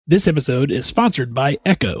This episode is sponsored by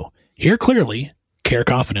Echo. Hear clearly, care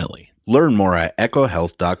confidently. Learn more at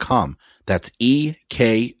echohealth.com. That's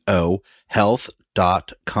EKO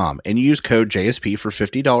health.com. And use code JSP for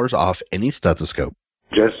 $50 off any stethoscope.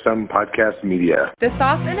 Just Some Podcast Media. The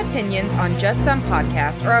thoughts and opinions on Just Some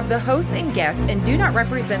Podcast are of the hosts and guests and do not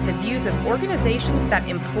represent the views of organizations that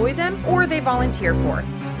employ them or they volunteer for.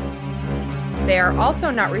 They are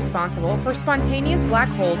also not responsible for spontaneous black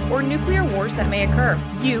holes or nuclear wars that may occur.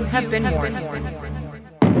 You have been warned.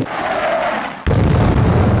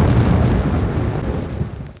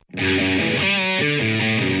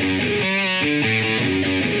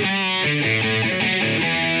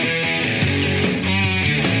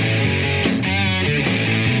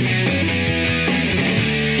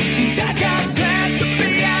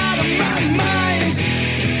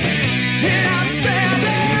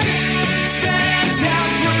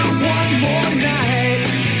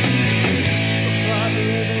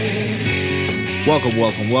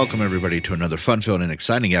 Welcome, everybody, to another fun-filled and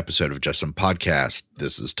exciting episode of Just Some Podcast.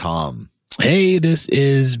 This is Tom. Hey, this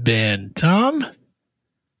is Ben. Tom,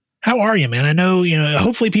 how are you, man? I know,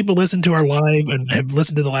 hopefully people listen to our live and have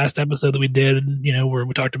listened to the last episode that we did, where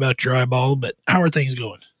we talked about your eyeball, but how are things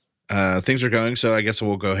going? Things are going, so I guess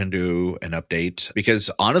we'll go ahead and do an update, because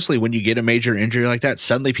honestly, when you get a major injury like that,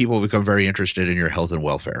 suddenly people become very interested in your health and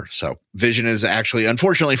welfare. So vision is actually,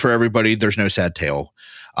 unfortunately for everybody, there's no sad tale.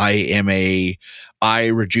 I am a eye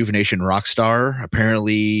rejuvenation rock star.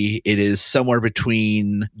 Apparently, it is somewhere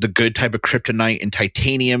between the good type of kryptonite and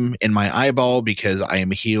titanium in my eyeball, because I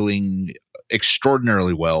am healing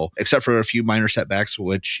extraordinarily well, except for a few minor setbacks,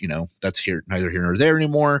 which, that's neither here nor there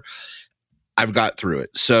anymore. I've got through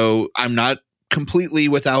it. So I'm not completely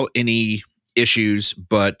without any issues,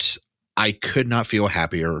 but I could not feel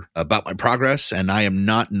happier about my progress. And I am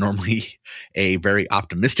not normally a very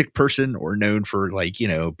optimistic person or known for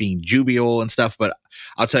being jovial and stuff. But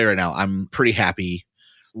I'll tell you right now, I'm pretty happy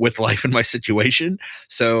with life and my situation.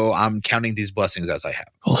 So I'm counting these blessings as I have.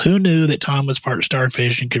 Well, who knew that Tom was part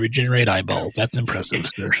starfish and could regenerate eyeballs? That's impressive,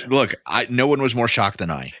 sir. Look, no one was more shocked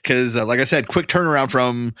than I. Because like I said, quick turnaround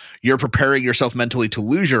from you're preparing yourself mentally to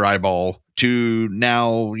lose your eyeball to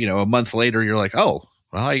now, a month later, you're like, oh,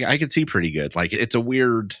 well, I can see pretty good. Like it's a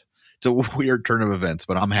weird turn of events,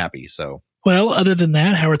 but I'm happy. So. Well, other than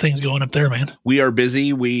that, how are things going up there, man? We are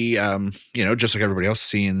busy. We, just like everybody else,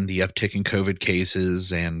 seeing the uptick in COVID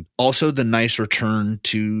cases and also the nice return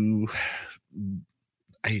to,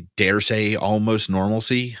 I dare say, almost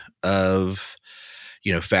normalcy of,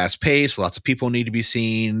 fast pace. Lots of people need to be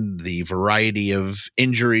seen. The variety of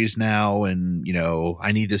injuries now. And,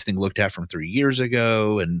 I need this thing looked at from 3 years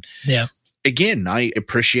ago. And yeah. Again, I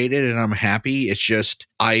appreciate it and I'm happy. It's just,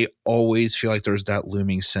 I always feel like there's that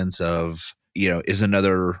looming sense of, is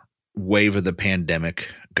another wave of the pandemic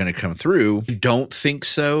going to come through? I don't think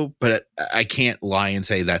so, but I can't lie and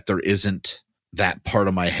say that there isn't that part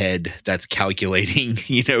of my head that's calculating,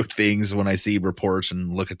 things when I see reports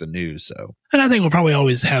and look at the news. So, and I think we'll probably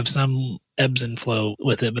always have some ebbs and flow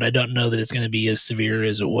with it, but I don't know that it's going to be as severe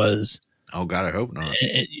as it was. Oh God, I hope not.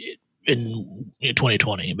 In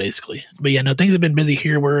 2020, basically. But yeah, no, things have been busy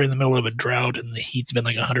here. We're in the middle of a drought, and the heat's been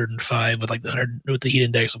like 105 with the heat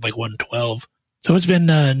index of like 112. So it's been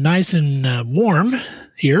nice and warm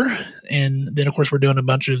here. And then, of course, we're doing a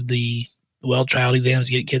bunch of the child exams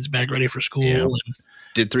to get kids back ready for school. Yeah. And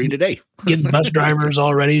did 3 today. Getting bus drivers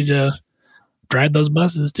all ready to drive those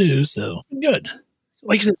buses too. So good.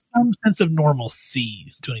 Like you said, some sense of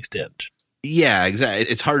normalcy to an extent. Yeah,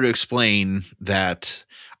 exactly. It's hard to explain that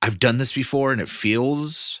I've done this before and it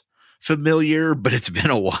feels familiar, but it's been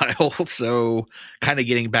a while. So kind of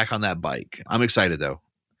getting back on that bike. I'm excited though.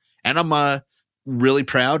 And I'm really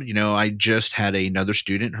proud. I just had another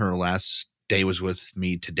student. Her last day was with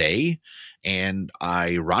me today. And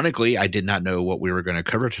ironically, I did not know what we were going to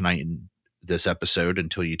cover tonight in this episode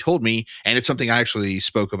until you told me. And it's something I actually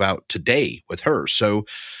spoke about today with her. So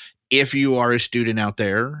if you are a student out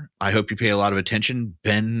there, I hope you pay a lot of attention.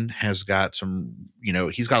 Ben has got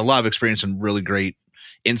he's got a lot of experience and really great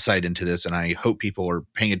insight into this. And I hope people are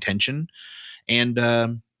paying attention.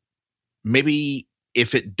 And maybe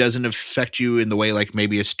if it doesn't affect you in the way like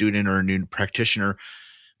maybe a student or a new practitioner,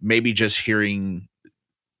 maybe just hearing,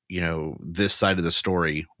 this side of the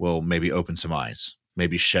story will maybe open some eyes,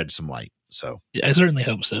 maybe shed some light. So yeah, I certainly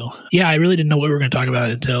hope so. Yeah, I really didn't know what we were going to talk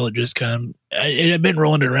about until it just it had been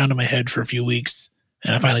rolling it around in my head for a few weeks.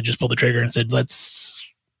 And I finally just pulled the trigger and said,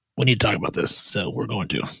 we need to talk about this. So we're going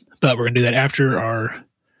to. But we're going to do that after our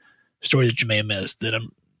story that you may have missed, that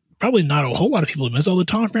I'm probably not a whole lot of people have missed, although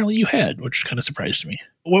Tom, apparently you had, which kind of surprised me.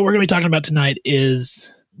 What we're going to be talking about tonight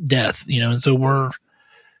is death, and so we're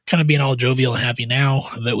kind of being all jovial and happy now,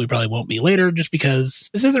 but we probably won't be later just because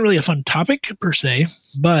this isn't really a fun topic per se.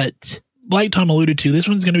 But like Tom alluded to, this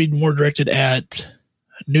one's going to be more directed at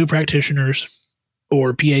new practitioners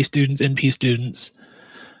or PA students, NP students,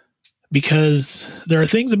 because there are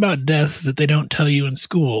things about death that they don't tell you in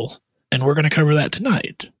school, and we're going to cover that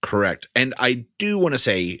tonight. Correct. And I do want to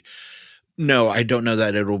say, no, I don't know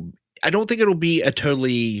that I don't think it'll be a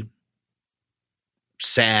totally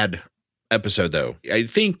sad episode, though. I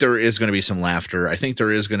think there is going to be some laughter. I think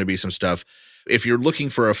there is going to be some stuff. If you're looking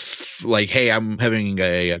for hey, I'm having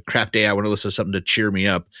a crap day, I want to listen to something to cheer me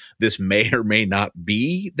up, this may or may not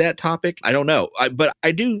be that topic. I don't know. But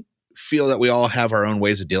I do feel that we all have our own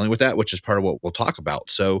ways of dealing with that, which is part of what we'll talk about.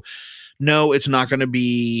 So no, it's not going to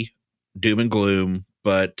be doom and gloom,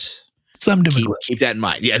 but some doom and gloom. Keep that in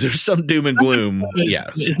mind. Yeah, there's some doom and gloom.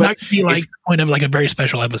 Yes. It's not going to be like point of like a very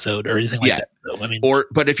special episode or anything like that. Though. I mean,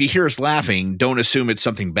 but if you hear us laughing, don't assume it's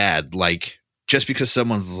something bad. Like just because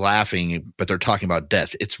someone's laughing, but they're talking about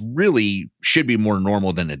death, it's really should be more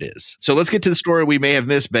normal than it is. So let's get to the story we may have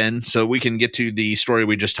missed, Ben, so we can get to the story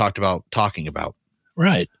we just talking about.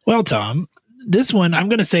 Right. Well, Tom, this one, I'm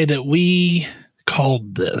going to say that we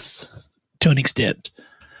called this to an extent.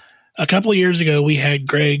 A couple of years ago, we had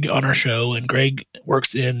Greg on our show, and Greg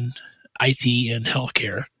works in IT and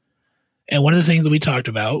healthcare. And one of the things that we talked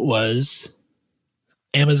about was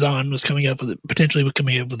Amazon was potentially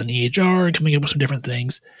coming up with an EHR and coming up with some different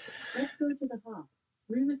things. Let's go to the hall.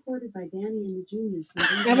 Re-recorded by Danny and the Juniors.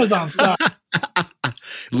 Amazon stuff.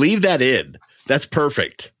 Leave that in. That's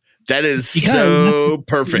perfect. That is so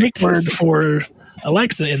perfect. Big word for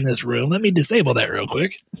Alexa in this room. Let me disable that real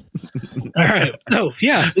quick. All right. So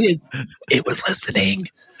yeah, it was listening.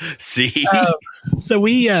 See, so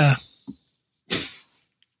we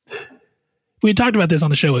talked about this on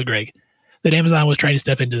the show with Greg, that Amazon was trying to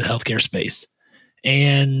step into the healthcare space,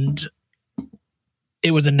 and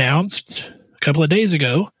it was announced a couple of days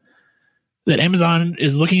ago that Amazon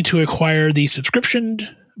is looking to acquire the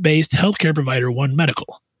subscription-based healthcare provider One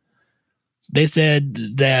Medical. They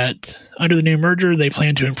said that under the new merger, they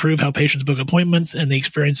plan to improve how patients book appointments and the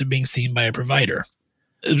experience of being seen by a provider.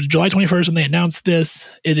 It was July 21st when they announced this.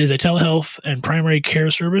 It is a telehealth and primary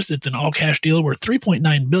care service. It's an all-cash deal worth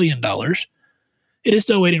 $3.9 billion. It is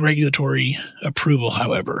still awaiting regulatory approval,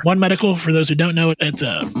 however. One Medical, for those who don't know, it's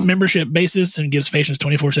a membership basis and gives patients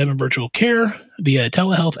 24/7 virtual care via a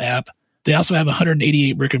telehealth app. They also have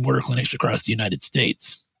 188 brick-and-mortar clinics across the United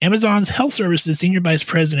States. Amazon's Health Services Senior Vice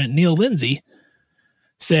President Neil Lindsay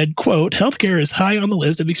said, quote, "Healthcare is high on the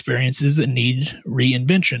list of experiences that need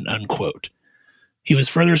reinvention," unquote. He was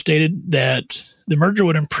further stated that the merger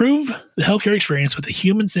would improve the healthcare experience with a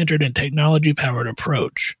human-centered and technology-powered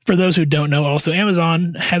approach. For those who don't know, also,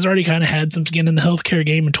 Amazon has already kind of had some skin in the healthcare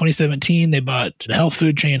game. In 2017, they bought the health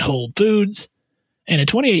food chain Whole Foods. And in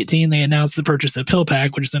 2018, they announced the purchase of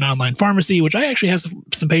PillPack, which is an online pharmacy, which I actually have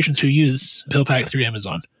some patients who use PillPack through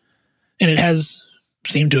Amazon. And it has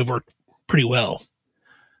seemed to have worked pretty well.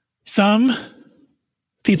 Some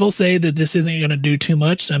people say that this isn't going to do too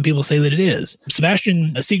much. Some people say that it is.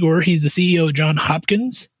 Sebastian Siegor, he's the CEO of Johns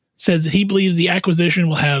Hopkins, says that he believes the acquisition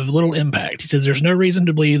will have little impact. He says there's no reason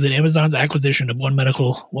to believe that Amazon's acquisition of One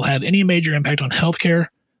Medical will have any major impact on healthcare.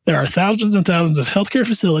 There are thousands and thousands of healthcare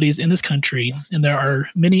facilities in this country, and there are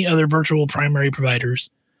many other virtual primary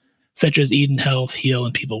providers, such as Eden Health, Heal,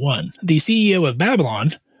 and People One. The CEO of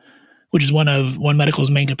Babylon, which is one of One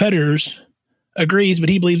Medical's main competitors, agrees, but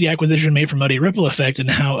he believes the acquisition may promote a ripple effect in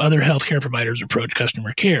how other healthcare providers approach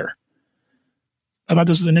customer care. I thought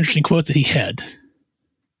this was an interesting quote that he had.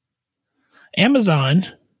 Amazon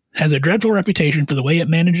has a dreadful reputation for the way it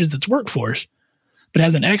manages its workforce, but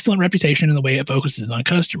has an excellent reputation in the way it focuses on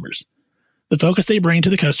customers. The focus they bring to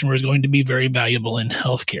the customer is going to be very valuable in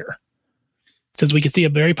healthcare. Since we can see a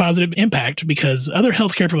very positive impact because other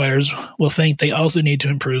healthcare providers will think they also need to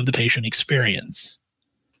improve the patient experience.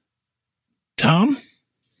 Tom,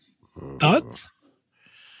 thoughts?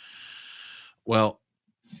 Well,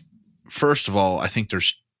 first of all, I think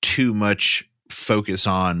there's too much focus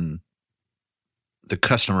on the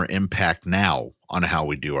customer impact now on how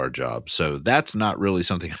we do our job. So that's not really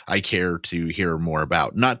something I care to hear more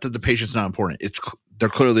about. Not that the patient's not important. They're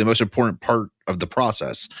clearly the most important part of the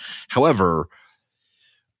process. However,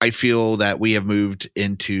 I feel that we have moved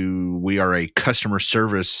into, we are a customer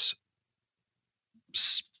service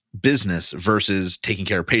business versus taking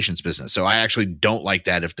care of patients business. So I actually don't like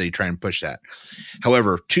that if they try and push that.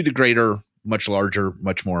 However, to the greater, much larger,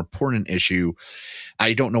 much more important issue,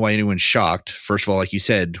 I don't know why anyone's shocked. First of all, like you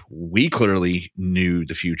said, we clearly knew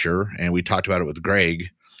the future and we talked about it with Greg.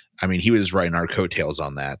 I mean, he was riding our coattails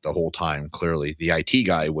on that the whole time. Clearly, the IT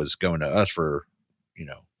guy was going to us for,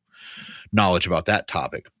 knowledge about that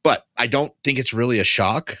topic. But I don't think it's really a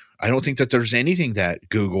shock. I don't think that there's anything that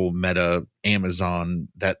Google, Meta, Amazon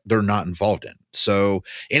that they're not involved in. So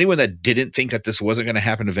anyone that didn't think that this wasn't going to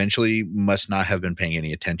happen eventually must not have been paying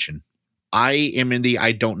any attention. I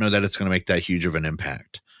don't know that it's going to make that huge of an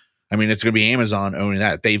impact. I mean, it's going to be Amazon owning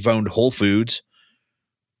that. They've owned Whole Foods.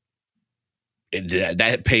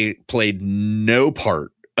 That played no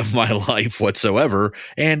part of my life whatsoever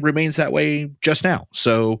and remains that way just now.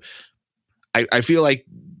 So I feel like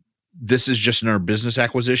this is just another business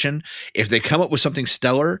acquisition. If they come up with something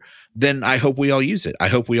stellar, then I hope we all use it. I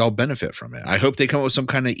hope we all benefit from it. I hope they come up with some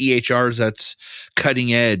kind of EHRs that's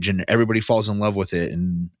cutting edge and everybody falls in love with it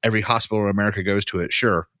and every hospital in America goes to it.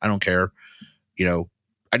 Sure. I don't care.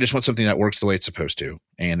 I just want something that works the way it's supposed to.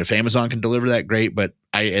 And if Amazon can deliver that, great. But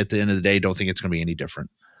I, at the end of the day, don't think it's going to be any different.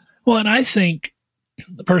 Well, and I think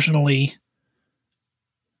personally,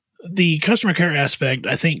 the customer care aspect,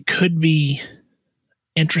 I think, could be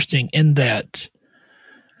interesting in that.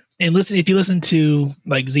 And if you listen to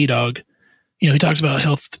like ZDogg, he talks about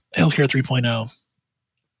healthcare 3.0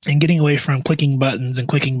 and getting away from clicking buttons and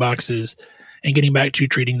clicking boxes and getting back to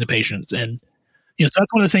treating the patients. And so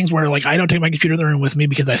that's one of the things where like I don't take my computer in the room with me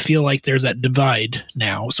because I feel like there's that divide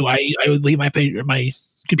now. So I would leave my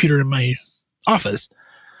computer in my office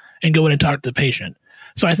and go in and talk to the patient.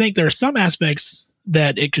 So I think there are some aspects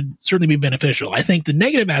that it could certainly be beneficial. I think the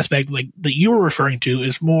negative aspect, like that you were referring to,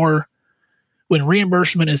 is more when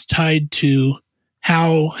reimbursement is tied to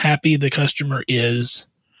how happy the customer is.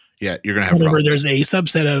 Yeah, you're going to have problems. There's a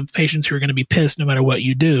subset of patients who are going to be pissed no matter what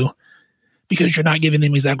you do because you're not giving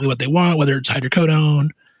them exactly what they want, whether it's hydrocodone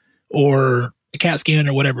or a CAT scan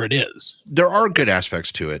or whatever it is. There are good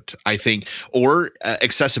aspects to it, I think, or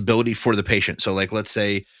accessibility for the patient. So like, let's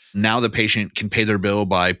say now the patient can pay their bill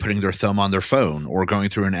by putting their thumb on their phone or going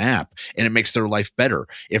through an app, and it makes their life better.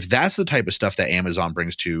 If that's the type of stuff that Amazon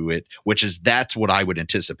brings to it, that's what I would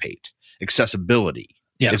anticipate. Accessibility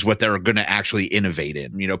is what they're going to actually innovate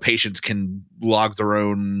in. Patients can log their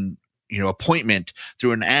own appointment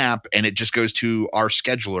through an app and it just goes to our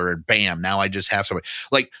scheduler and bam, now I just have somebody.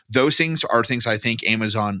 Like those things are things I think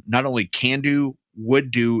Amazon not only can do,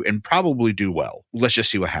 would do, and probably do well. Let's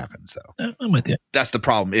just see what happens though. I'm with you. That's the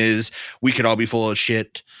problem is we could all be full of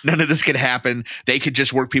shit. None of this could happen. They could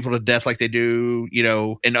just work people to death like they do,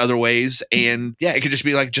 in other ways. And yeah, it could just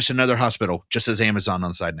be like just another hospital, just as Amazon on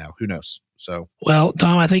the side now. Who knows? So, well,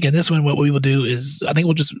 Tom, I think in this one, what we will do is I think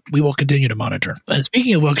we will continue to monitor. And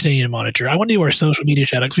speaking of we'll continue to monitor, I want to do our social media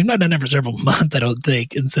shout outs. We've not done that for several months, I don't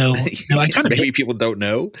think. And so I kind of maybe people don't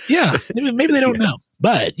know. Yeah, maybe they don't know.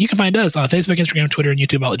 But you can find us on Facebook, Instagram, Twitter, and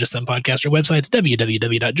YouTube, all at Just Some Podcast. Our website's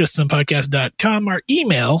www.justsomepodcast.com. Our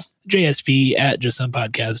email,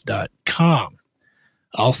 jsp@justsomepodcast.com.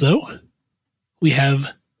 Also, we have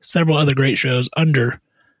several other great shows under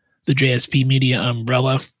the JSP Media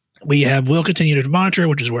umbrella. We have We'll Continue to Monitor,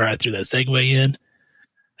 which is where I threw that segue in.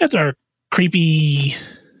 That's our creepy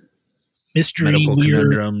mystery medical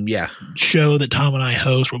weird conundrum, show that Tom and I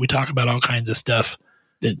host where we talk about all kinds of stuff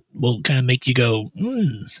that will kind of make you go,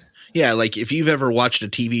 Yeah, like if you've ever watched a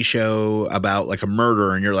TV show about like a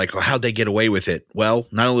murder and you're like, well, how'd they get away with it? Well,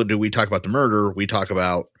 not only do we talk about the murder, we talk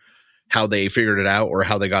about how they figured it out or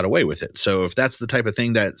how they got away with it. So if that's the type of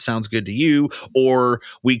thing that sounds good to you, or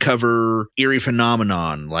we cover eerie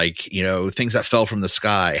phenomenon, like, things that fell from the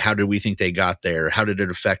sky. How did we think they got there? How did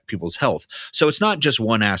it affect people's health? So it's not just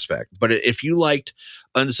one aspect, but if you liked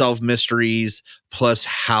Unsolved Mysteries plus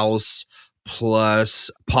House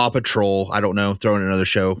plus Paw Patrol, I don't know, throw in another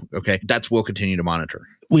show. Okay. That's We'll Continue to Monitor.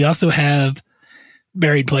 We also have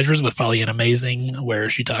Buried Pleasures with Folly and Amazing, where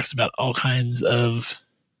she talks about all kinds of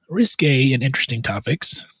risque and interesting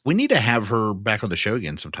topics. We need to have her back on the show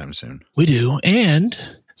again sometime soon. We do. And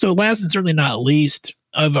so last and certainly not least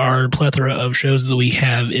of our plethora of shows that we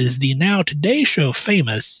have is the now Today Show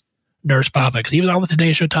famous Nurse Papa, because he was on the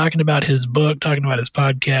Today Show talking about his book, talking about his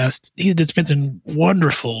podcast. He's dispensing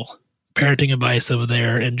wonderful parenting advice over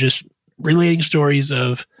there and just relating stories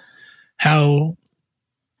of how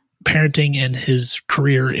parenting and his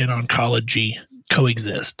career in oncology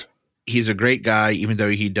coexist. He's a great guy, even though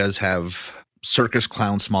he does have circus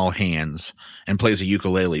clown small hands and plays a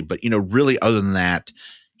ukulele. But, really other than that,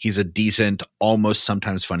 he's a decent, almost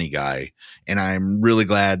sometimes funny guy. And I'm really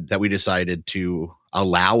glad that we decided to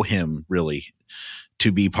allow him really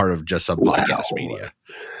to be part of Just Some Podcast Media.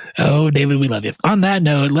 Oh, David, we love you. On that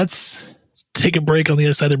note, let's take a break. On the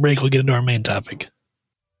other side of the break, we'll get into our main topic.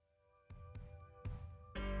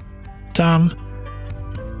 Tom,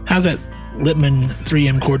 how's that Littman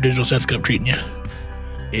 3M Core Digital Stethoscope treating you?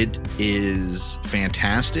 It is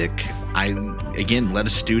fantastic. I, again, let a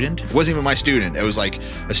student. It wasn't even my student. It was like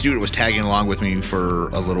a student was tagging along with me for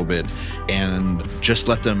a little bit and just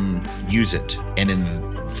let them use it. And in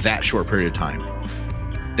that short period of time,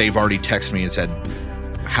 they've already texted me and said,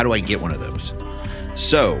 how do I get one of those?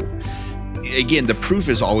 So, again, the proof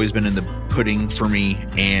has always been in the pudding for me.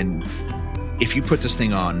 And if you put this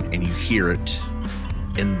thing on and you hear it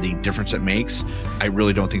and the difference it makes, I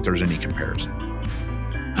really don't think there's any comparison.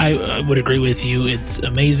 I would agree with you. It's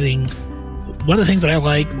amazing. One of the things that I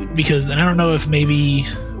like, because, and I don't know if maybe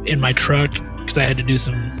in my truck, because I had to do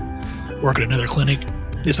some work at another clinic,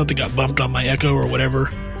 if something got bumped on my Echo or whatever,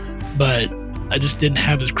 but I just didn't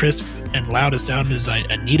have as crisp and loud a sound as I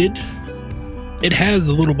needed. It has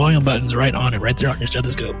the little volume buttons right on it, right there on your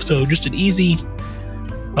stethoscope. So just an easy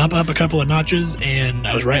bump up a couple of notches, and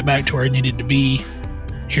I was right back to where I needed to be,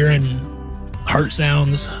 hearing heart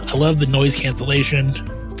sounds. I love the noise cancellation,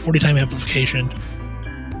 40-time amplification.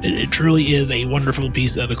 It truly is a wonderful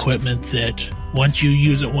piece of equipment that once you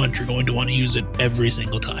use it once, you're going to want to use it every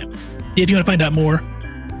single time. If you want to find out more,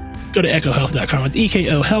 go to echohealth.com. It's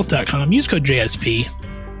ekohealth.com. Use code JSP.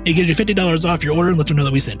 It gives you $50 off your order and let them know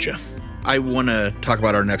that we sent you. I want to talk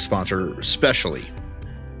about our next sponsor, especially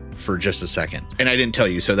for just a second. And I didn't tell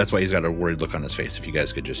you, so that's why he's got a worried look on his face, if you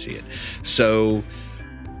guys could just see it. So,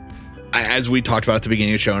 as we talked about at the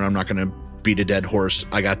beginning of the show, and I'm not going to beat a dead horse,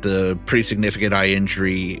 I got the pretty significant eye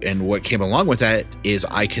injury, and what came along with that is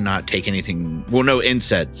I cannot take anything, well, no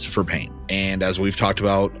NSAIDs for pain. And as we've talked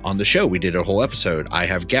about on the show, we did a whole episode, I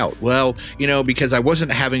have gout. Well, because I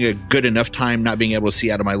wasn't having a good enough time not being able to see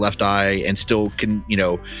out of my left eye and still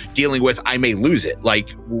dealing with I may lose it. Like,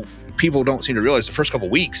 people don't seem to realize the first couple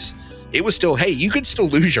of weeks, it was still, hey, you could still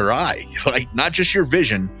lose your eye, like not just your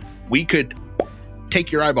vision. We could take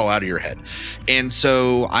your eyeball out of your head. And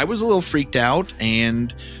so I was a little freaked out,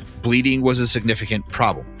 and bleeding was a significant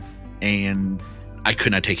problem, and I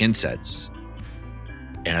could not take NSAIDs.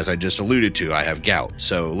 And as I just alluded to, I have gout.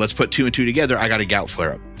 So let's put 2 and 2 together. I got a gout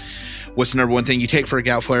flare up. What's the number one thing you take for a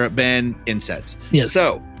gout flare up, Ben? NSAIDs. Yes.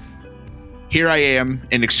 So here I am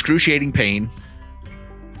in excruciating pain,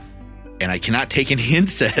 and I cannot take any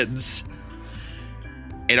NSAIDs.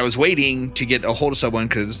 And I was waiting to get a hold of someone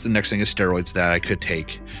because the next thing is steroids that I could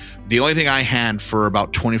take. The only thing I had for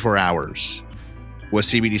about 24 hours was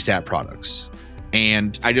CBD Stat products.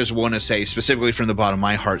 And I just want to say specifically from the bottom of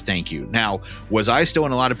my heart, thank you. Now, was I still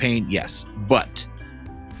in a lot of pain? Yes. But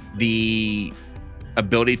the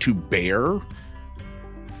ability to bear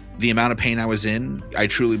the amount of pain I was in, I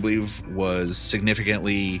truly believe was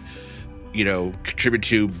significantly, contributed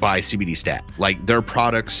to by CBD Stat. Like, their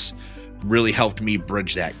products really helped me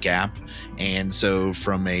bridge that gap. And so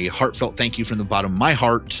from a heartfelt thank you from the bottom of my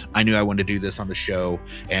heart, I knew I wanted to do this on the show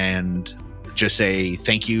and just say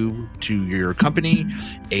thank you to your company.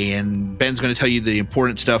 And Ben's going to tell you the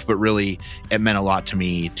important stuff, but really it meant a lot to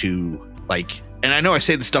me to and I know I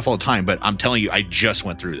say this stuff all the time, but I'm telling you, I just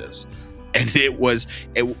went through this. And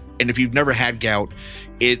and if you've never had gout,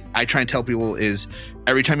 I try and tell people is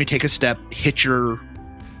every time you take a step, hit your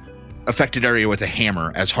affected area with a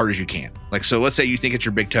hammer as hard as you can. So let's say you think it's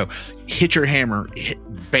your big toe, hit your hammer,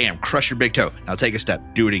 bam, crush your big toe. Now take a step,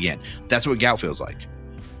 do it again. That's what gout feels like.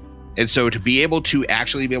 And so to be able to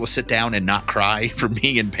actually be able to sit down and not cry from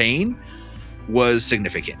being in pain was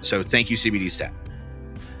significant. So thank you, CBD Stat.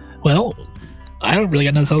 Well, I don't really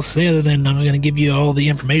got nothing else to say other than I'm going to give you all the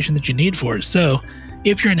information that you need for it. So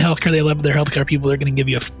if you're in healthcare, they love their healthcare people. They're going to give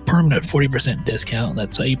you a permanent 40% discount.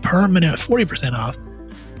 That's a permanent 40% off.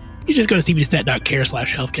 You just go to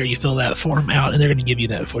cbdstat.care/healthcare. You fill that form out, and they're going to give you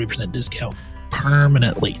that 40% discount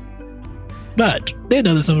permanently. But they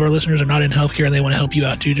know that some of our listeners are not in healthcare, and they want to help you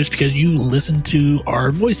out too, just because you listen to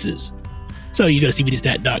our voices. So you go to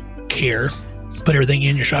cbdstat.care, put everything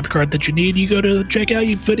in your shop cart that you need. You go to the checkout,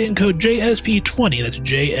 you put in code JSP20. That's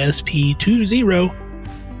JSP20.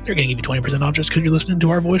 They're going to give you 20% off just because you're listening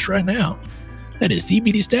to our voice right now. That is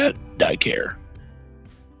cbdstat.care.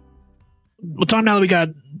 Well, Tom, now that we got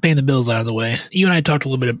paying the bills out of the way, you and I talked a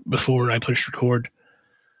little bit before I pushed record.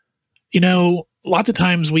 Lots of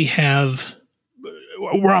times we're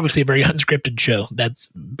obviously a very unscripted show. That's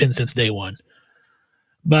been since day one.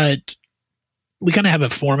 But we kind of have a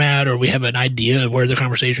format, or we have an idea of where the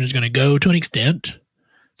conversation is going to go to an extent,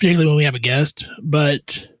 particularly when we have a guest.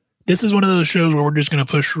 But this is one of those shows where we're just going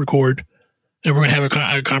to push record, and we're going to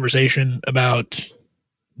have a conversation about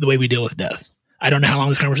the way we deal with death. I don't know how long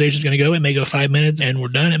this conversation is going to go. It may go 5 minutes and we're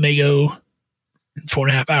done. It may go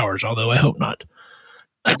 4.5 hours, although I hope not.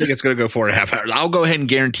 I think it's going to go 4.5 hours. I'll go ahead and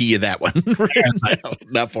guarantee you that one. No,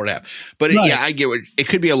 not 4.5. But Right. yeah, I get what it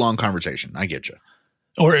could be a long conversation. I get you.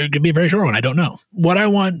 Or it could be a very short one. I don't know.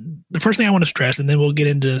 The first thing I want to stress, and then we'll get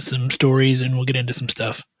into some stories and we'll get into some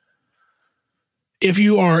stuff. If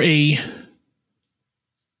you are a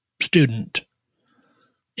student,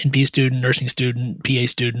 NP student, nursing student, PA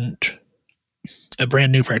student, a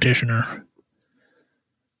brand new practitioner,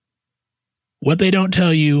 what they don't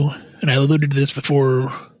tell you, and I alluded to this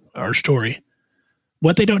before our story,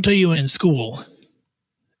 what they don't tell you in school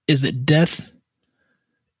is that death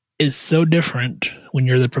is so different when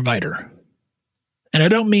you're the provider. And I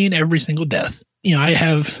don't mean every single death. I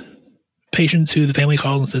have patients who the family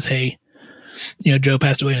calls and says, hey, Joe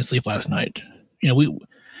passed away in his sleep last night.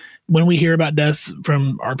 When we hear about deaths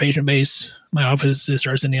from our patient base, my office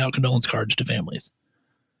starts sending out condolence cards to families.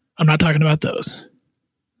 I'm not talking about those.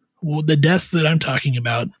 Well, the deaths that I'm talking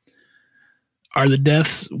about are the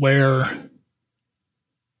deaths where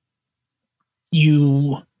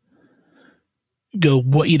you go,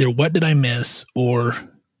 what did I miss or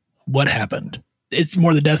what happened? It's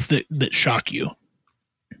more the deaths that shock you.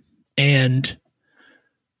 And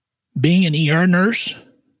being an ER nurse,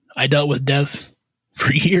 I dealt with death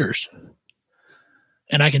for years.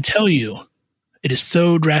 And I can tell you, it is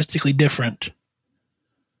so drastically different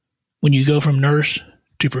when you go from nurse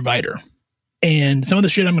to provider. And some of the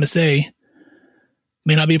shit I'm going to say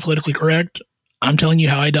may not be politically correct. I'm telling you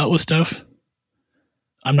how I dealt with stuff.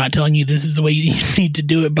 I'm not telling you this is the way you need to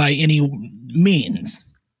do it by any means.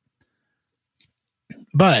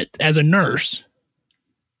 But as a nurse,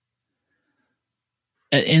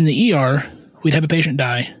 in the ER, we'd have a patient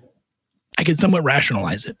die. I could somewhat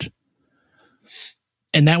rationalize it.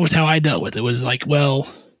 And that was how I dealt with it. It was like, well,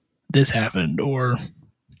 this happened or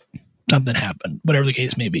something happened, whatever the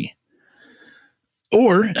case may be.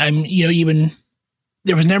 Or even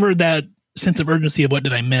there was never that sense of urgency of what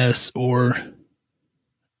did I miss or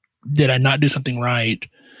did I not do something right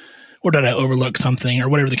or did I overlook something or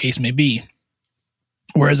whatever the case may be.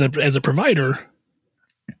 Whereas as a provider,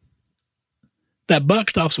 that buck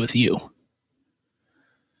stops with you.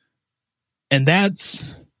 And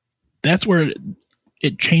that's where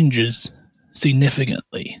it changes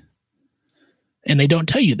significantly. And they don't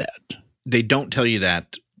tell you that. They don't tell you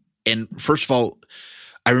that. And first of all,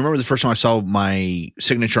 I remember the first time I saw my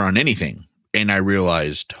signature on anything and I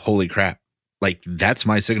realized, holy crap, like that's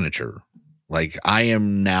my signature. Like I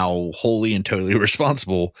am now wholly and totally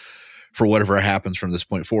responsible for whatever happens from this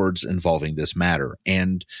point forwards involving this matter.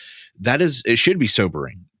 And it should be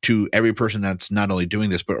sobering to every person that's not only doing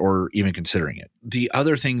this, or even considering it. The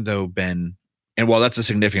other thing though, Ben, and while that's a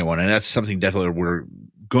significant one, and that's something definitely we're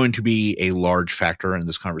going to be a large factor in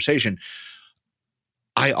this conversation,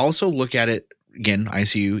 I also look at it again,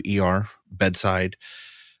 ICU, ER, bedside.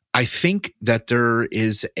 I think that there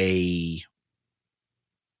is a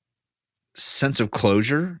sense of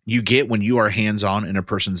closure you get when you are hands-on in a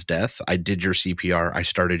person's death. I did your CPR, I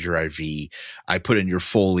started your IV, I put in your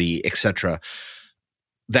Foley, etc.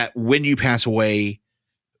 That when you pass away,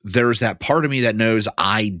 there's that part of me that knows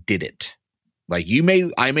I did it. Like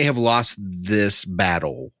I may have lost this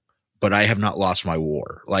battle, but I have not lost my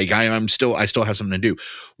war. Like I still have something to do.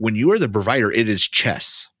 When you are the provider, it is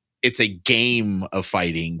chess. It's a game of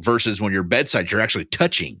fighting versus when you're bedside, you're actually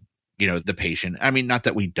touching, the patient. I mean, not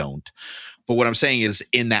that we don't, but what I'm saying is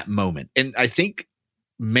in that moment. And I think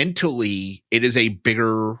mentally it is a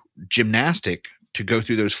bigger gymnastic to go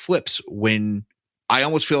through those flips when I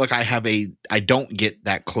almost feel like I don't get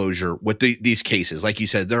that closure with these cases. Like you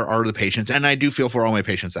said, there are the patients, and I do feel for all my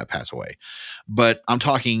patients that pass away, but I'm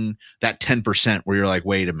talking that 10% where you're like,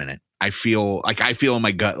 wait a minute. I feel in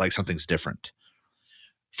my gut like something's different.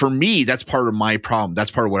 For me, that's part of my problem. That's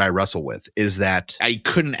part of what I wrestle with is that I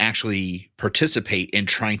couldn't actually participate in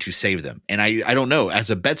trying to save them. And I don't know, as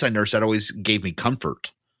a bedside nurse, that always gave me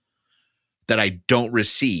comfort that I don't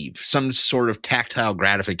receive some sort of tactile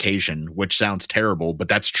gratification, which sounds terrible, but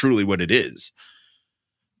that's truly what it is,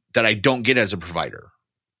 that I don't get as a provider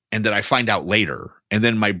and that I find out later. And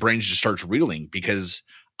then my brain just starts reeling because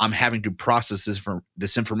I'm having to process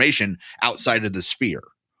this information outside of the sphere.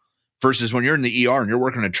 Versus when you're in the ER and you're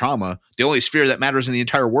working in trauma, the only sphere that matters in the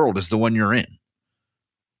entire world is the one you're in.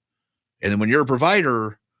 And then when you're a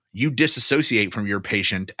provider, you disassociate from your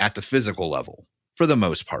patient at the physical level for the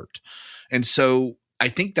most part. And so I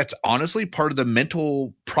think that's honestly part of the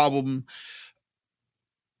mental problem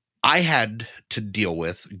I had to deal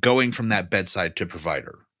with going from that bedside to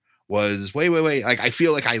provider was wait. Like I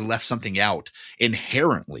feel like I left something out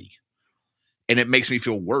inherently. And it makes me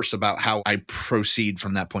feel worse about how I proceed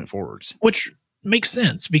from that point forwards. Which makes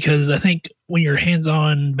sense because I think when you're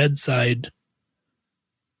hands-on bedside,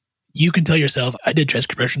 you can tell yourself, I did chest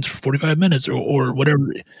compressions for 45 minutes or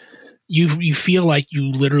whatever. You feel like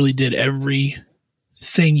you literally did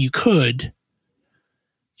everything you could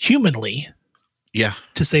humanly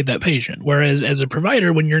to save that patient. Whereas as a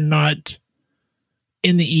provider, when you're not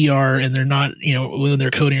in the ER and they're not, when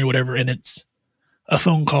they're coding or whatever, and it's a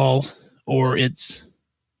phone call or it's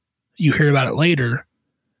you hear about it later,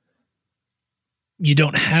 you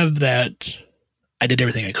don't have that. I did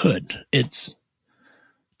everything I could. It's,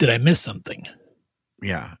 did I miss something?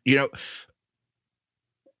 Yeah.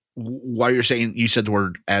 While you're saying, you said the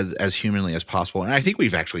word as humanly as possible. And I think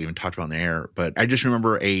we've actually even talked about in the air, but I just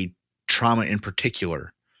remember a trauma in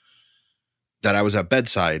particular that I was at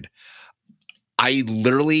bedside. I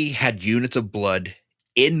literally had units of blood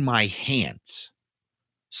in my hands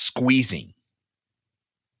squeezing.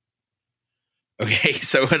 Okay,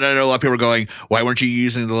 so and I know a lot of people are going, why weren't you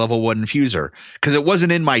using the level 1 infuser? Because it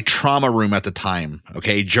wasn't in my trauma room at the time,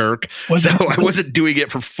 okay, jerk. So I wasn't doing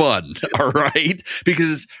it for fun, all right?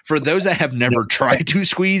 Because for those that have never tried to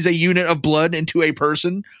squeeze a unit of blood into a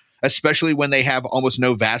person, especially when they have almost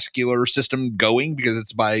no vascular system going because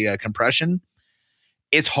it's by compression,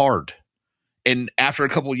 it's hard. And after a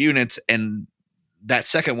couple units, and that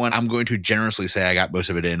second one, I'm going to generously say I got most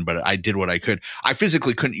of it in, but I did what I could. I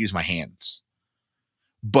physically couldn't use my hands.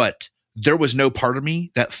 But there was no part of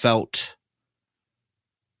me that felt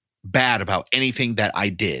bad about anything that I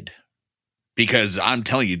did, because I'm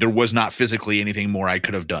telling you, there was not physically anything more I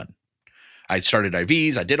could have done. I started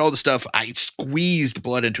IVs. I did all the stuff. I squeezed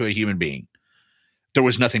blood into a human being. There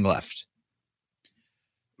was nothing left.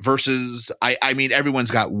 Versus, I mean,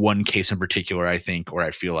 everyone's got one case in particular, I think, or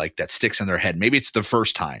I feel like that sticks in their head. Maybe it's the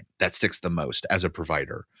first time that sticks the most as a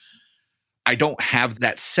provider. I don't have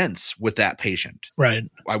that sense with that patient. Right.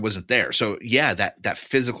 I wasn't there. So yeah, that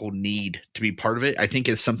physical need to be part of it, I think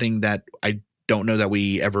is something that I don't know that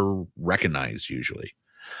we ever recognize usually.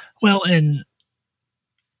 Well, and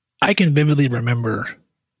I can vividly remember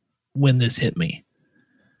when this hit me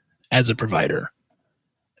as a provider.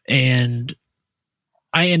 And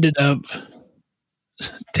I ended up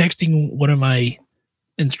texting one of my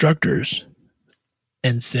instructors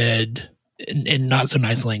and said, in not so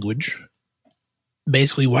nice language,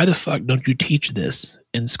 basically, why the fuck don't you teach this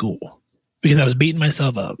in school? Because I was beating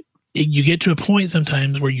myself up. You get to a point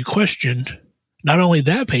sometimes where you question not only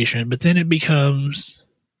that patient, but then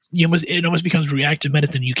it almost becomes reactive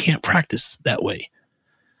medicine. You can't practice that way.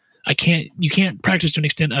 You can't practice to an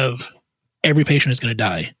extent of every patient is going to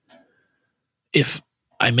die if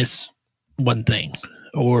I miss one thing,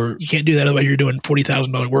 or you can't do that. Otherwise you're doing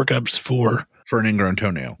 $40,000 workups for an ingrown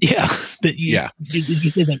toenail. Yeah. It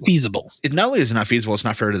just isn't feasible. It not only is it not feasible, it's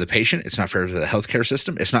not fair to the patient. It's not fair to the healthcare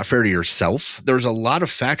system. It's not fair to yourself. There's a lot of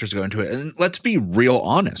factors that go into it. And let's be real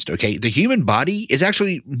honest. Okay. The human body is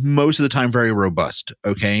actually most of the time very robust.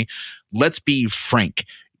 Okay. Let's be frank.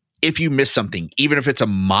 If you miss something, even if it's a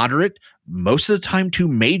moderate, most of the time to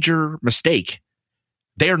major mistake,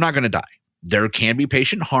 they are not going to die. There can be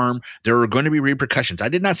patient harm. There are going to be repercussions. I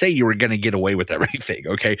did not say you were going to get away with everything.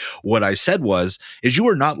 Okay. What I said is you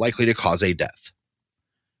are not likely to cause a death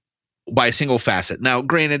by a single facet. Now,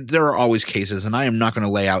 granted, there are always cases, and I am not going to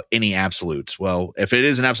lay out any absolutes. Well, if it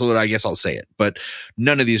is an absolute, I guess I'll say it, but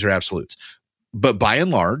none of these are absolutes. But by and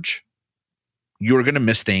large, you're going to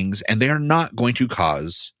miss things, and they are not going to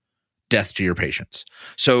cause death to your patients.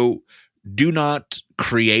 So do not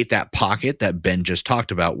create that pocket that Ben just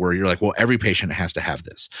talked about where you're like, well, every patient has to have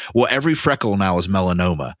this. Well, every freckle now is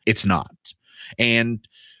melanoma. It's not. And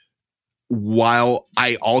while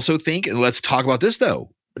I also think, and let's talk about this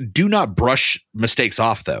though, do not brush mistakes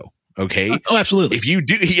off though. Okay. Oh, absolutely. If you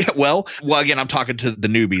do, well, again, I'm talking to the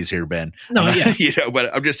newbies here, Ben. No, yeah.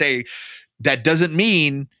 But I'm just saying that doesn't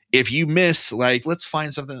mean if you miss, like, let's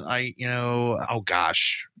find something I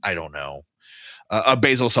don't know. A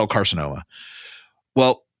basal cell carcinoma.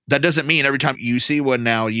 Well, that doesn't mean every time you see one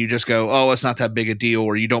now, you just go, oh, it's not that big a deal,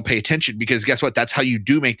 or you don't pay attention, because guess what? That's how you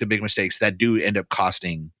do make the big mistakes that do end up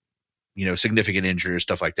costing, significant injury or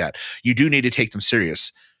stuff like that. You do need to take them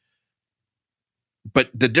serious. But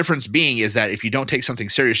the difference being is that if you don't take something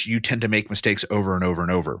serious, you tend to make mistakes over and over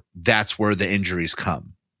and over. That's where the injuries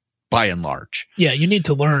come, by and large. Yeah, you need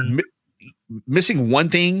to learn. Missing one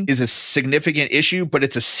thing is a significant issue, but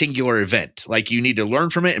it's a singular event. Like, you need to learn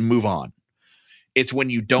from it and move on. It's when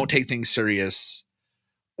you don't take things serious,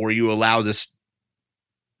 or you allow this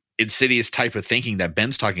insidious type of thinking that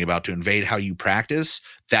Ben's talking about to invade how you practice,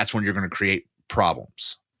 that's when you're going to create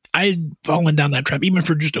problems. I had fallen down that trap even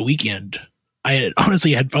for just a weekend. I had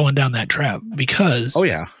honestly fallen down that trap because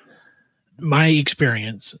my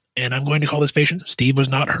experience, and I'm going to call this patient, Steve was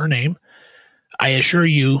not her name. I assure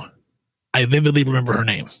you, I vividly remember her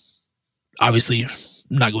name. Obviously, I'm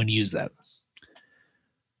not going to use that.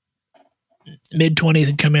 Mid-20s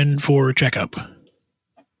had come in for a checkup.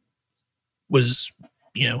 Was,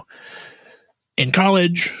 in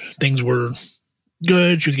college, things were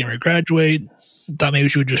good. She was getting ready to graduate. Thought maybe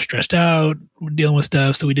she was just stressed out, dealing with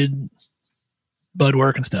stuff. So we did blood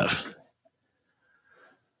work and stuff.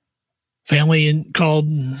 Family called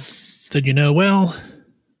and said, well,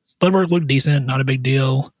 blood work looked decent, not a big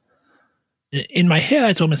deal. In my head,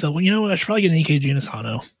 I told myself, I should probably get an EKG and a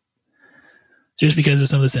sono. Just because of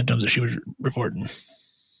some of the symptoms that she was reporting.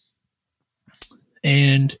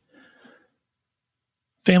 And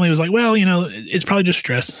family was like, well, it's probably just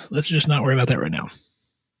stress. Let's just not worry about that right now.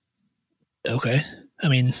 Okay. I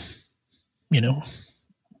mean,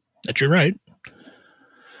 that you're right.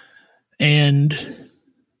 And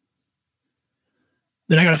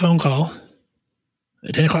then I got a phone call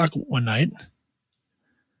at 10 o'clock one night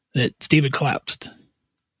that Steve had collapsed.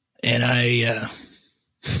 And I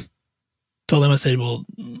told them, I said, well,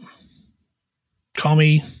 call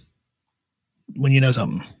me when you know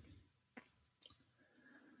something.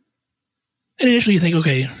 And initially you think,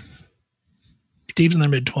 okay, Steve's in their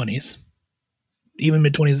mid-20s. Even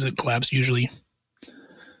mid-20s is a collapse. Usually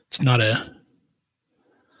it's not a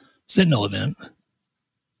sentinel event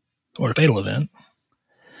or a fatal event.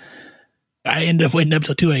 I ended up waiting up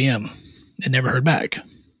till 2 a.m. and never heard back.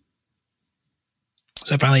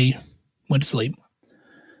 So I finally went to sleep.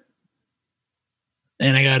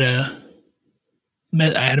 And I had a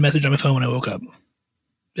message on my phone when I woke up.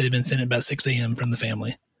 It had been sent at about 6 a.m. from the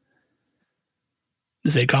family. They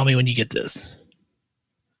said, call me when you get this.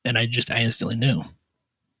 And I instantly knew.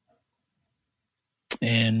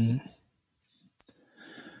 And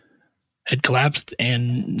had collapsed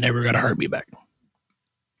and never got a heartbeat back.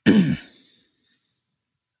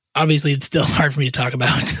 Obviously, it's still hard for me to talk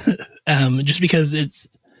about just because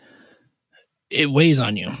it weighs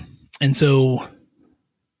on you. And so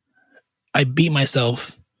I beat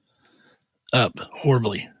myself up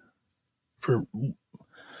horribly for,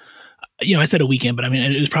 I said a weekend, but I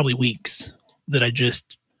mean, it was probably weeks that I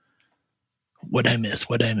just, what did I miss?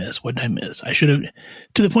 I should have,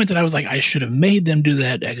 to the point that I was like, I should have made them do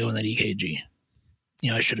that echo and that EKG.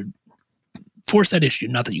 I should have forced that issue.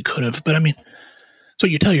 Not that you could have, but I mean, it's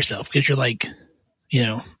what you tell yourself because you're like,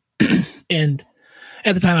 and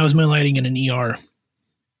at the time I was moonlighting in an ER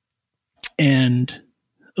and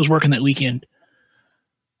I was working that weekend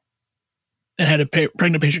and had a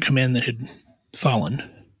pregnant patient come in that had fallen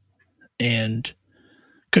and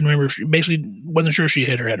couldn't remember if basically wasn't sure if she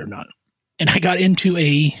hit her head or not. And I got into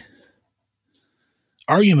a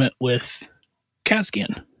argument with CAT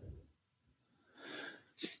scan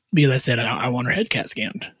because I said, I want her head CAT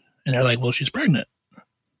scanned. And they're like, well, she's pregnant.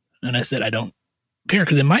 And I said, I don't care.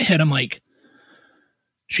 Because in my head, I'm like,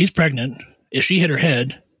 she's pregnant. If she hit her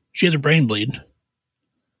head, she has a brain bleed.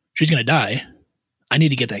 She's going to die. I need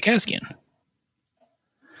to get that CAT scan.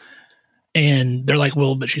 And they're like,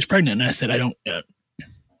 well, but she's pregnant. And I said, I don't,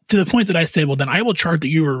 to the point that I said, well, then I will chart that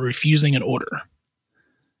you were refusing an order,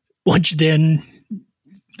 which then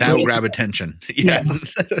that will grab attention. Yeah.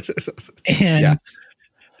 And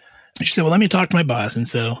she said, well, let me talk to my boss. And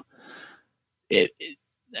so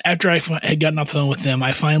after I had gotten off the phone with them,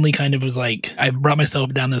 I finally kind of was like, I brought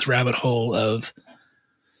myself down this rabbit hole of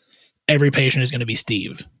every patient is going to be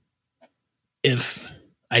Steve if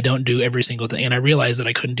I don't do every single thing. And I realized that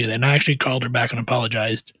I couldn't do that. And I actually called her back and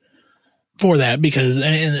apologized for that because,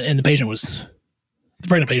 and the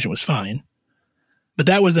pregnant patient was fine. But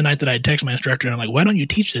that was the night that I texted my instructor and I'm like, why don't you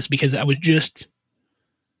teach this? Because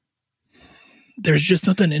there's just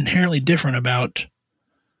something inherently different about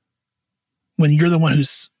when you're the one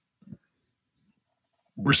who's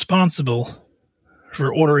responsible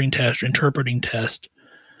for ordering tests, interpreting tests,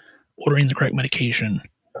 ordering the correct medication,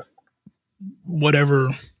 whatever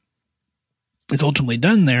is ultimately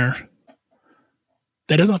done there,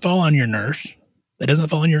 that doesn't fall on your nurse. That doesn't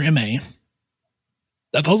fall on your MA.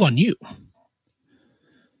 That falls on you.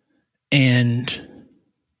 And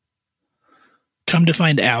come to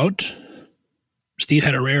find out, Steve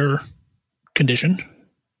had a rare condition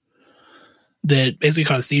that basically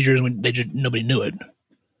caused seizures when nobody knew it.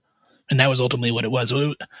 And that was ultimately what it was.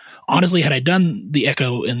 So honestly, had I done the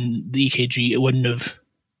echo and the EKG, it wouldn't have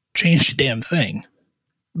changed a damn thing.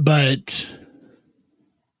 But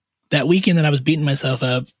that weekend that I was beating myself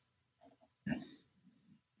up,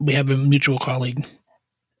 we have a mutual colleague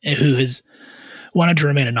who has wanted to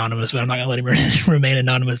remain anonymous, but I'm not going to let him remain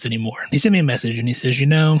anonymous anymore. He sent me a message and he says,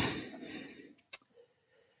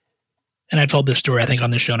 and I told this story, I think,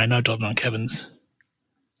 on this show, and I know I told it on Kevin's.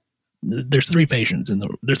 There's three types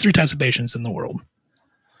of patients in the world.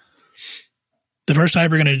 The first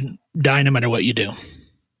type are going to die no matter what you do.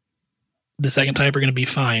 The second type are going to be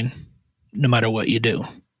fine no matter what you do.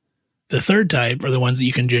 The third type are the ones that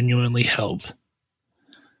you can genuinely help.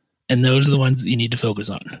 And those are the ones that you need to focus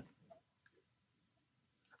on.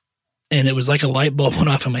 And it was like a light bulb went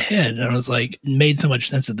off in my head. And I was like, it made so much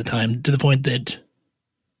sense at the time, to the point that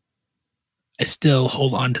I still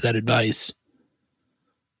hold on to that advice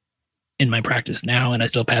in my practice now. And I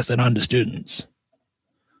still pass that on to students.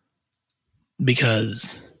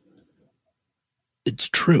 Because it's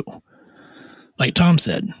true. Like Tom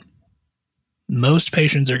said, most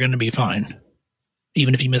patients are going to be fine,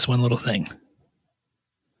 even if you miss one little thing.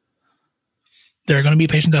 There are going to be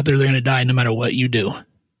patients out there that are going to die no matter what you do.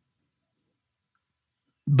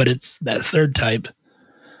 But it's that third type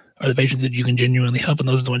are the patients that you can genuinely help, and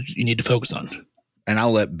those are the ones you need to focus on. And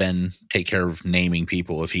I'll let Ben take care of naming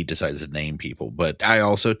people if he decides to name people. But I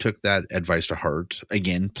also took that advice to heart.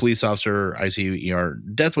 Again, police officer, ICU, ER,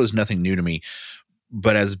 death was nothing new to me.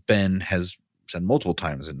 But as Ben has said multiple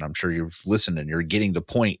times, and I'm sure you've listened and you're getting the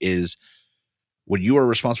point, is when you are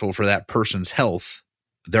responsible for that person's health,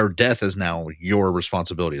 their death is now your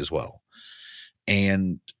responsibility as well.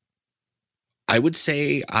 And I would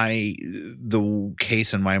say the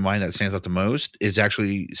case in my mind that stands out the most is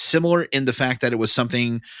actually similar in the fact that it was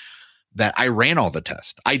something that I ran all the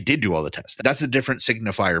tests. I did do all the tests. That's a different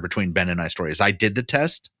signifier between Ben and I stories. I did the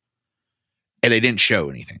test and they didn't show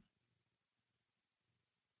anything.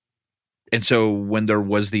 And so when there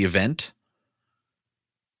was the event,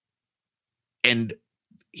 and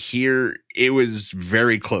here it was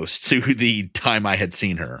very close to the time I had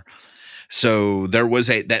seen her. So there was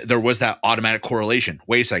that automatic correlation.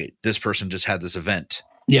 Wait a second, this person just had this event.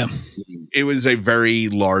 Yeah. It was a very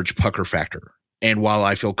large pucker factor. And while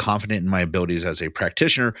I feel confident in my abilities as a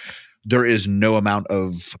practitioner, there is no amount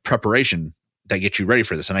of preparation that gets you ready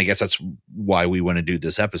for this. And I guess that's why we want to do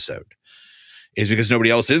this episode, is because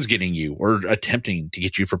nobody else is getting you or attempting to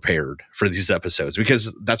get you prepared for these episodes.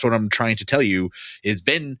 Because that's what I'm trying to tell you is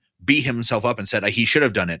Ben beat himself up and said he should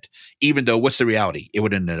have done it, even though what's the reality? There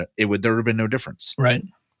would have been no difference. Right.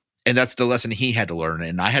 And that's the lesson he had to learn.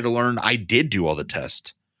 And I had to learn. I did do all the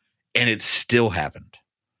tests and it still happened.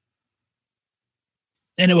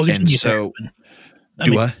 And it will continue to happen.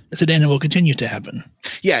 I said, and it will continue to happen.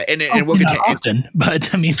 Yeah. And we'll continue. Not often,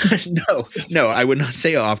 but I mean, no, I would not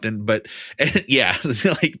say often, but yeah,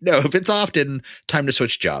 like, no, if it's often, time to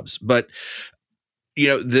switch jobs. But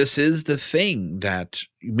this is the thing that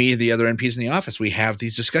me and the other NPs in the office, we have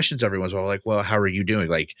these discussions every once in a while, like, well, how are you doing?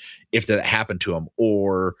 Like if that happened to them,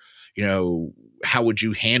 or, how would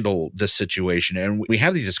you handle this situation? And we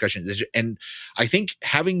have these discussions. And I think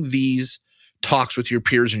having these talks with your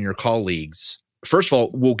peers and your colleagues, first of all,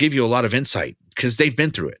 will give you a lot of insight because they've been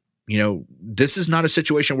through it. This is not a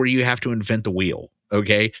situation where you have to invent the wheel.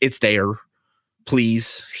 Okay. It's there.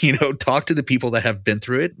 Please, talk to the people that have been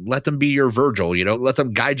through it. Let them be your Virgil, let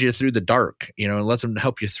them guide you through the dark, and let them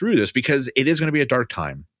help you through this, because it is going to be a dark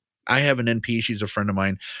time. I have an NP. She's a friend of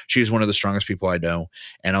mine. She's one of the strongest people I know.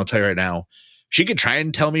 And I'll tell you right now, she could try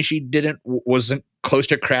and tell me she wasn't close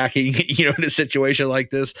to cracking, in a situation like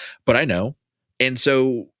this, but I know. And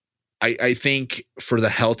so I think for the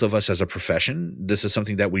health of us as a profession, this is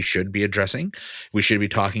something that we should be addressing. We should be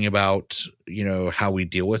talking about, how we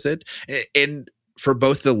deal with it. And for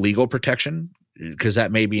both the legal protection, because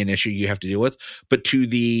that may be an issue you have to deal with, but to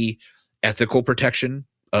the ethical protection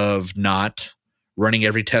of not running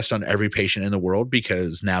every test on every patient in the world,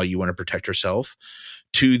 because now you want to protect yourself,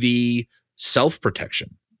 to the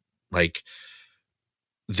self-protection. Like,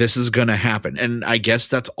 this is going to happen. And I guess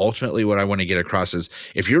that's ultimately what I want to get across is,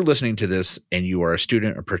 if you're listening to this and you are a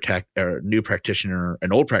student or a new practitioner,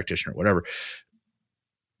 an old practitioner, whatever,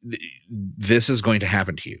 this is going to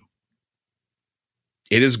happen to you.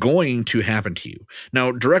 It is going to happen to you.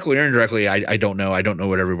 Now, directly or indirectly, I don't know. I don't know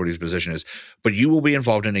what everybody's position is, but you will be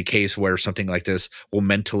involved in a case where something like this will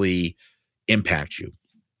mentally impact you.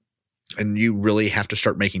 And you really have to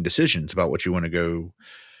start making decisions about what you want to go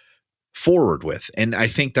forward with. And I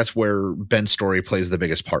think that's where Ben's story plays the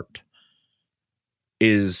biggest part,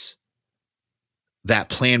 is that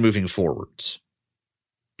plan moving forwards.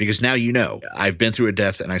 Because now I've been through a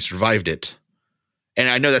death and I survived it. And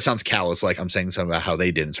I know that sounds callous, like I'm saying something about how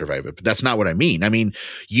they didn't survive it, but that's not what I mean. I mean,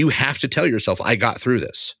 you have to tell yourself, I got through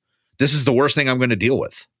this. This is the worst thing I'm going to deal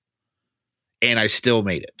with. And I still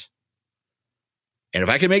made it. And if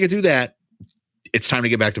I can make it through that, it's time to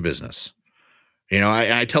get back to business.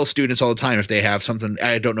 I tell students all the time, if they have something,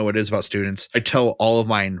 I don't know what it is about students, I tell all of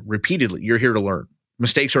mine repeatedly, you're here to learn.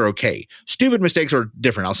 Mistakes are okay. Stupid mistakes are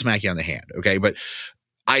different. I'll smack you on the hand. Okay. But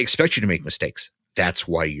I expect you to make mistakes. That's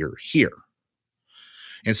why you're here.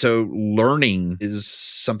 And so learning is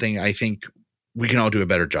something I think we can all do a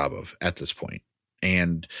better job of at this point.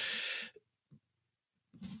 And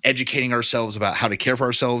educating ourselves about how to care for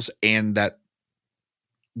ourselves, and that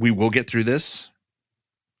we will get through this,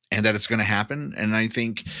 and that it's going to happen. And I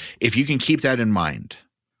think if you can keep that in mind,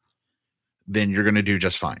 then you're going to do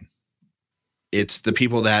just fine. It's the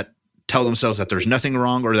people that tell themselves that there's nothing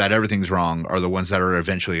wrong or that everything's wrong are the ones that are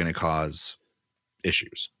eventually going to cause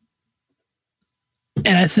issues.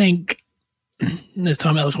 And I think, as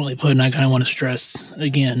Tom eloquently put, and I kind of want to stress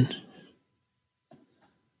again,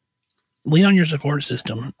 lean on your support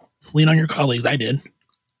system. Lean on your colleagues. I did.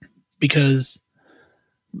 Because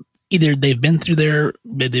either they've been through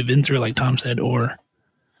like Tom said, or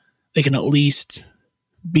they can at least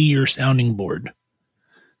be your sounding board.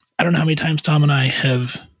 I don't know how many times Tom and I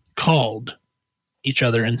have called each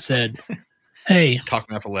other and said, hey,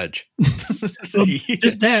 talking off a ledge. Well,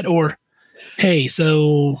 just that, or hey,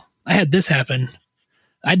 so I had this happen.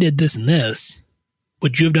 I did this and this.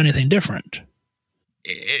 Would you have done anything different?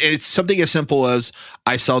 It's something as simple as,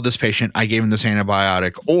 I saw this patient, I gave him this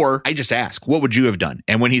antibiotic, or I just ask, what would you have done?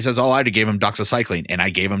 And when he says, oh, I'd have gave him doxycycline, and I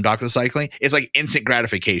gave him doxycycline, it's like instant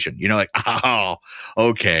gratification. Like, oh,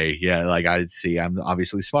 okay. Yeah. Like, I see, I'm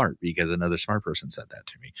obviously smart because another smart person said that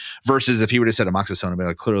to me, versus if he would have said amoxicillin, I'd be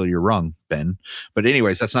like, clearly you're wrong, Ben. But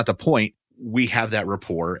anyways, that's not the point. We have that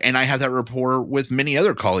rapport, and I have that rapport with many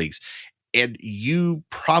other colleagues, and you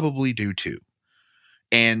probably do too.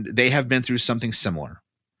 And they have been through something similar.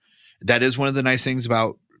 That is one of the nice things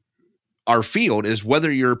about our field, is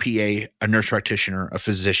whether you're a PA, a nurse practitioner, a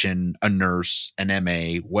physician, a nurse, an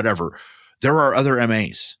MA, whatever, there are other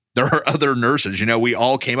MAs. There are other nurses. We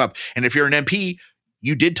all came up. And if you're an MP,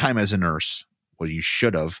 you did time as a nurse. Well, you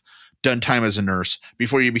should have done time as a nurse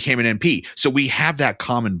before you became an MP. So we have that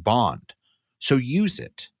common bond. So use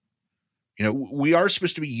it. We are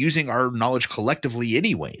supposed to be using our knowledge collectively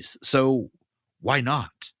anyways. So why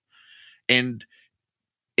not? And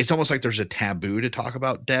it's almost like there's a taboo to talk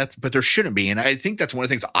about death, but there shouldn't be. And I think that's one of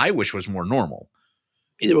the things I wish was more normal.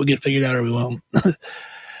 Either we'll get figured out or we won't.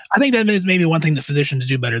 I think that is maybe one thing that physicians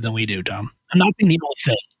do better than we do, Tom. I'm not saying the only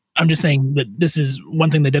thing. I'm just saying that this is one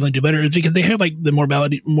thing they definitely do better, is because they have like the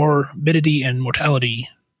morbidity and mortality,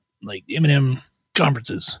 like M&M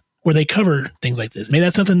conferences, where they cover things like this. Maybe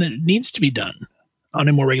that's something that needs to be done on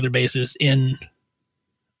a more regular basis in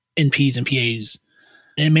Ps and PAs.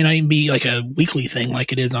 And it may not even be like a weekly thing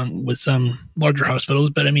like it is with some larger hospitals.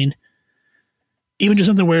 But I mean, even just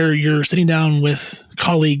something where you're sitting down with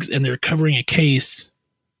colleagues and they're covering a case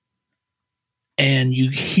and you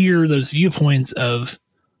hear those viewpoints of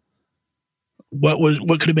what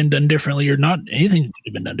could have been done differently, or not anything could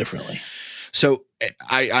have been done differently. So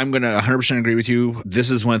I'm going to 100% agree with you.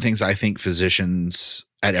 This is one of the things I think physicians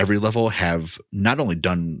at every level have not only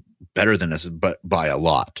done better than us, but by a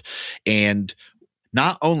lot. And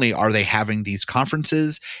not only are they having these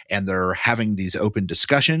conferences and they're having these open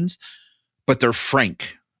discussions, but they're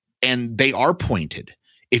frank and they are pointed.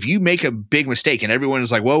 If you make a big mistake and everyone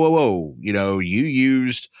is like, whoa, you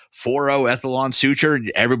used 4-O-ethylene suture,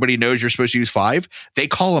 everybody knows you're supposed to use 5, they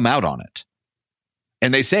call them out on it.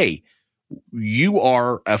 And they say, you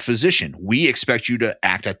are a physician. We expect you to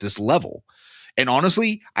act at this level. And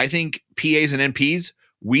honestly, I think PAs and NPs,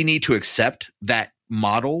 we need to accept that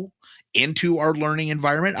model into our learning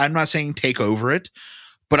environment. I'm not saying take over it,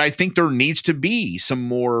 but I think there needs to be some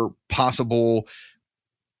more possible,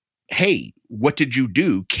 hey, what did you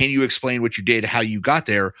do? Can you explain what you did, how you got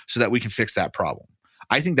there, so that we can fix that problem?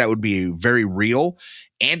 I think that would be very real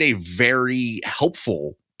and a very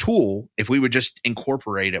helpful tool if we would just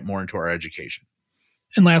incorporate it more into our education.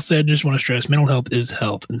 And lastly, I just want to stress, mental health is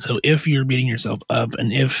health. And so if you're beating yourself up,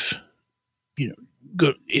 and if you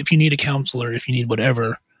need a counselor, if you need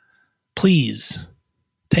whatever, please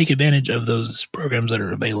take advantage of those programs that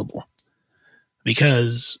are available,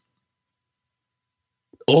 because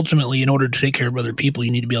ultimately, in order to take care of other people,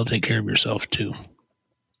 you need to be able to take care of yourself too.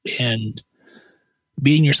 And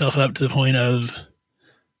beating yourself up to the point of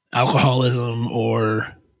alcoholism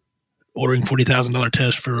or ordering $40,000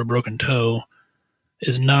 tests for a broken toe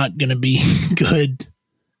is not going to be good.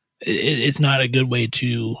 It's not a good way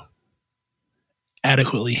to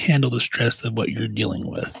adequately handle the stress of what you're dealing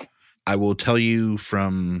with. I will tell you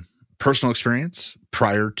from personal experience,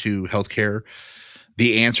 prior to healthcare,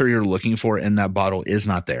 the answer you're looking for in that bottle is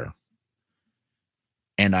not there.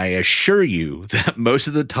 And I assure you that most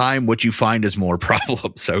of the time, what you find is more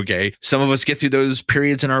problems. Okay. Some of us get through those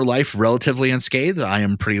periods in our life relatively unscathed. I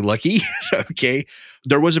am pretty lucky. Okay.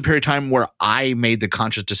 There was a period of time where I made the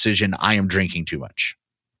conscious decision, I am drinking too much.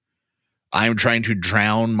 I am trying to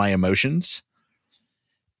drown my emotions.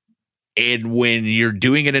 And when you're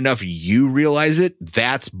doing it enough, you realize it.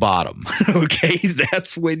 That's bottom. Okay.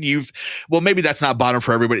 That's when maybe that's not bottom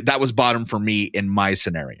for everybody. That was bottom for me in my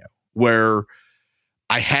scenario, where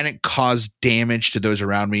I hadn't caused damage to those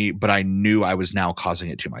around me, but I knew I was now causing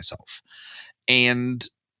it to myself. And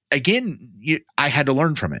again, I had to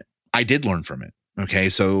learn from it. I did learn from it. Okay.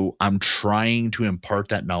 So I'm trying to impart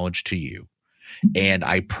that knowledge to you. And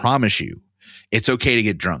I promise you, it's okay to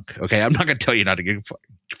get drunk. Okay. I'm not going to tell you not to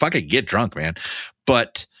fucking get drunk, man.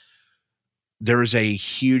 But there is a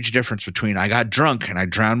huge difference between I got drunk and I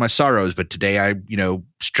drowned my sorrows, but today I,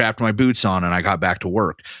 strapped my boots on and I got back to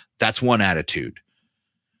work. That's one attitude.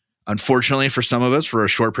 Unfortunately, for some of us, for a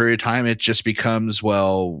short period of time, it just becomes,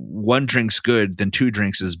 well, 1 drink's good, then 2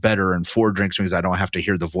 drinks is better, and 4 drinks means I don't have to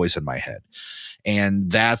hear the voice in my head.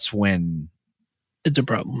 And that's when it's a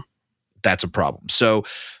problem. That's a problem. So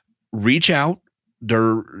reach out.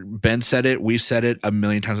 Ben said it. We've said it a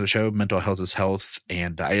million times on the show. Mental health is health.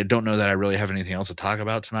 And I don't know that I really have anything else to talk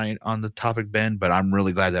about tonight on the topic, Ben, but I'm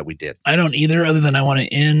really glad that we did. I don't either, other than I want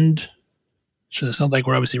to end. So it sounds like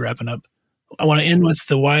we're obviously wrapping up. I want to end with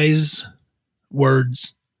the wise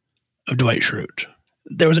words of Dwight Schrute.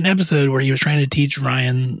 There was an episode where he was trying to teach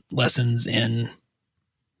Ryan lessons in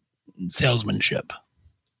salesmanship,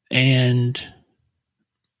 and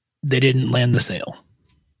they didn't land the sale.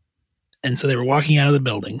 And so they were walking out of the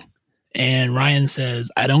building, and Ryan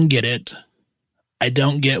says, I don't get it. I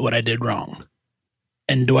don't get what I did wrong.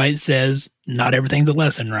 And Dwight says, not everything's a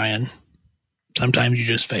lesson, Ryan. Sometimes you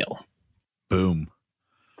just fail. Boom.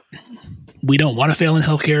 We don't want to fail in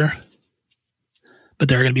healthcare, but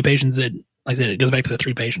there are going to be patients that, like I said, it goes back to the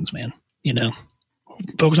 3 patients, man.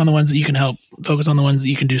 Focus on the ones that you can help, focus on the ones that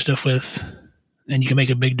you can do stuff with, and you can make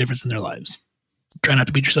a big difference in their lives. Try not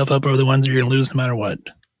to beat yourself up over the ones that you're going to lose no matter what.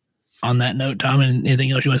 On that note, Tom,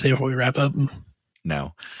 anything else you want to say before we wrap up?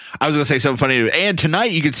 No. I was going to say something funny. And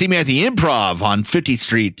tonight you can see me at the Improv on 50th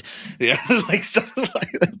Street. Yeah, like something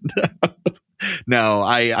like that. No,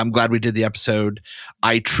 I'm glad we did the episode.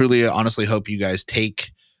 I truly, honestly hope you guys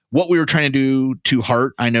take what we were trying to do to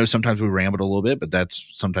heart. I know sometimes we rambled a little bit, but that's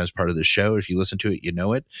sometimes part of the show. If you listen to it, you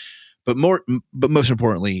know it. But most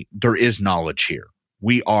importantly, there is knowledge here.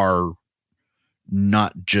 We are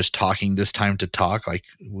not just talking this time to talk like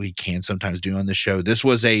we can sometimes do on this show. This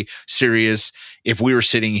was a serious, if we were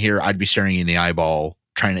sitting here, I'd be staring you in the eyeball,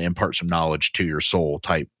 trying to impart some knowledge to your soul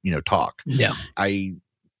type, talk. Yeah. I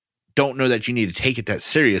don't know that you need to take it that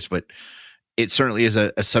serious, but it certainly is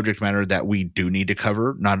a subject matter that we do need to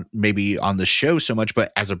cover, not maybe on the show so much,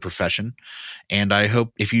 but as a profession. And I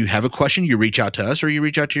hope if you have a question, you reach out to us or you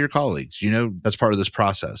reach out to your colleagues. That's part of this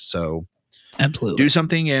process. So absolutely do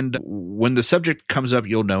something. And when the subject comes up,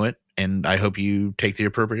 you'll know it. And I hope you take the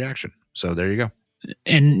appropriate action. So there you go.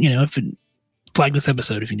 And, flag this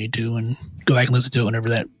episode if you need to and go back and listen to it whenever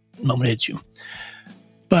that moment hits you.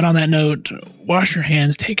 But on that note, wash your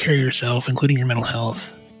hands, take care of yourself, including your mental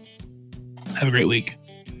health. Have a great week.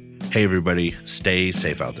 Hey, everybody. Stay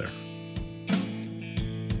safe out there.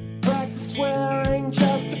 Practice swearing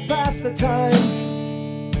just to pass the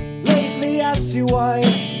time. Lately I see why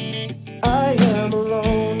I am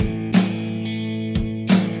alone.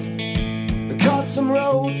 I caught some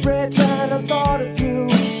road rage and I thought of you.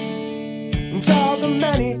 And all the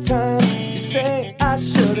many times you say I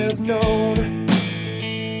should have known.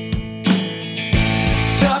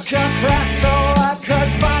 Took a class so I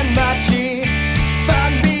could find my G.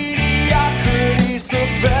 Found mediocrity's the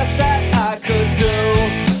best that I could do.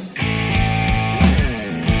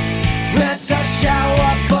 Meant to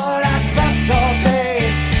shower but I slept all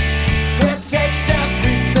day. It takes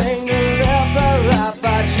everything to live the life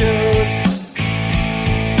I choose.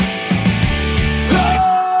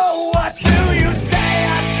 Oh, what do you say?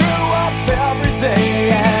 I screw up everything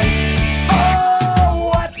again.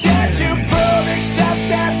 Oh, what can't you prove except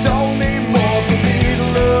there's only more for me to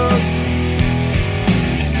lose?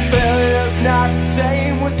 Failure's not the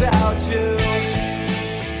same without you.